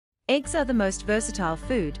Eggs are the most versatile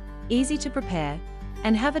food, easy to prepare,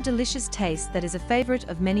 and have a delicious taste that is a favorite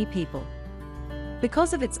of many people.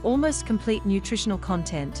 Because of its almost complete nutritional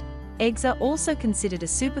content, eggs are also considered a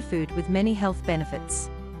superfood with many health benefits.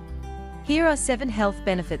 Here are 7 health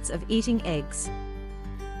benefits of eating eggs.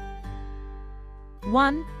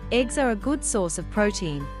 1. Eggs are a good source of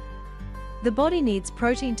protein. The body needs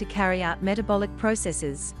protein to carry out metabolic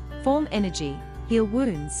processes, form energy, heal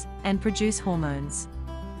wounds, and produce hormones.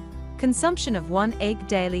 Consumption of 1 egg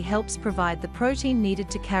daily helps provide the protein needed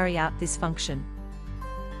to carry out this function.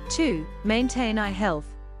 2. Maintain eye health.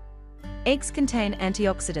 Eggs contain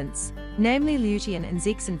antioxidants, namely lutein and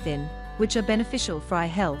zeaxanthin, which are beneficial for eye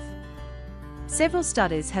health. Several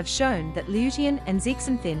studies have shown that lutein and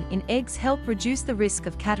zeaxanthin in eggs help reduce the risk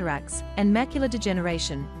of cataracts and macular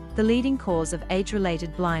degeneration, the leading cause of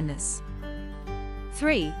age-related blindness.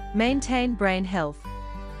 3. Maintain brain health.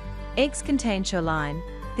 Eggs contain choline.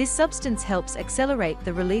 This substance helps accelerate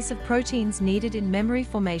the release of proteins needed in memory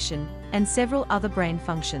formation and several other brain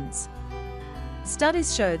functions.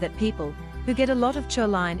 Studies show that people who get a lot of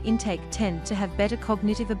choline intake tend to have better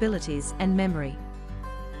cognitive abilities and memory.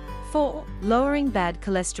 4. Lowering bad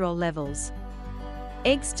cholesterol levels.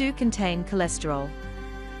 Eggs do contain cholesterol.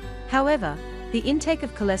 However, the intake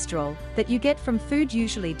of cholesterol that you get from food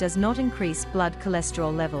usually does not increase blood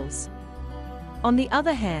cholesterol levels. On the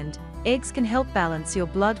other hand, eggs can help balance your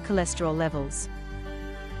blood cholesterol levels.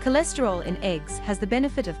 Cholesterol in eggs has the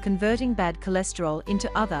benefit of converting bad cholesterol into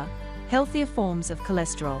other, healthier forms of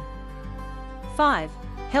cholesterol. 5.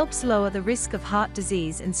 Helps lower the risk of heart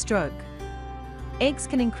disease and stroke. Eggs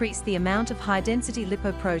can increase the amount of high-density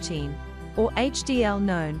lipoprotein, or HDL,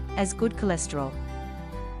 known as good cholesterol.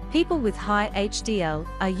 People with high HDL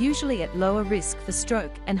are usually at lower risk for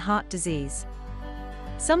stroke and heart disease.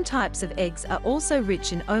 Some types of eggs are also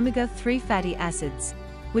rich in omega-3 fatty acids,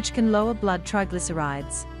 which can lower blood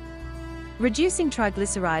triglycerides. Reducing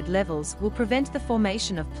triglyceride levels will prevent the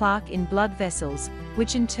formation of plaque in blood vessels,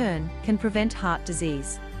 which in turn can prevent heart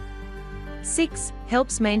disease. 6.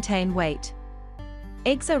 Helps maintain weight.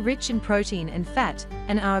 Eggs are rich in protein and fat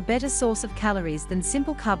and are a better source of calories than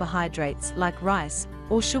simple carbohydrates like rice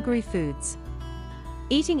or sugary foods.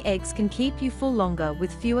 Eating eggs can keep you full longer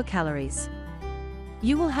with fewer calories.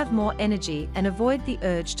 You will have more energy and avoid the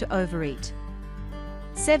urge to overeat.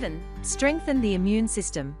 7. Strengthen the immune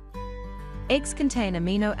system. Eggs contain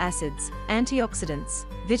amino acids, antioxidants,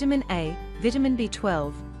 vitamin A, vitamin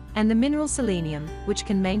B12, and the mineral selenium, which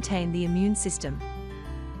can maintain the immune system.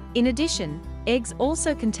 In addition, eggs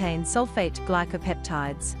also contain sulfate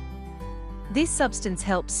glycopeptides. This substance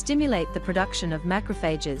helps stimulate the production of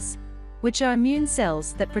macrophages, which are immune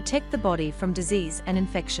cells that protect the body from disease and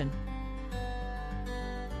infection.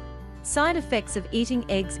 Side effects of eating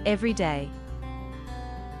eggs every day.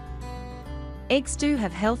 Eggs do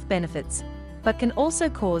have health benefits, but can also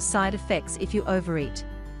cause side effects if you overeat.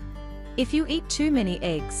 If you eat too many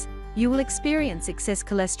eggs, you will experience excess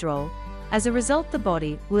cholesterol. As a result, the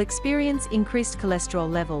body will experience increased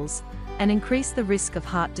cholesterol levels and increase the risk of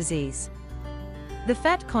heart disease. The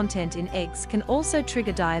fat content in eggs can also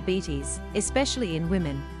trigger diabetes, especially in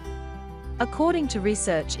women. According to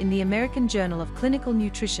research in the American Journal of Clinical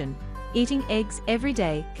Nutrition, eating eggs every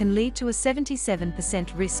day can lead to a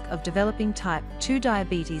 77% risk of developing type 2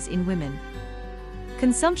 diabetes in women.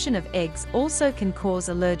 Consumption of eggs also can cause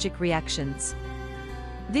allergic reactions.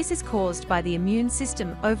 This is caused by the immune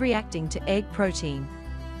system overreacting to egg protein.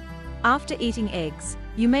 After eating eggs,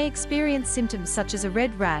 you may experience symptoms such as a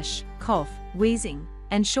red rash, cough, wheezing,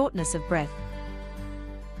 and shortness of breath.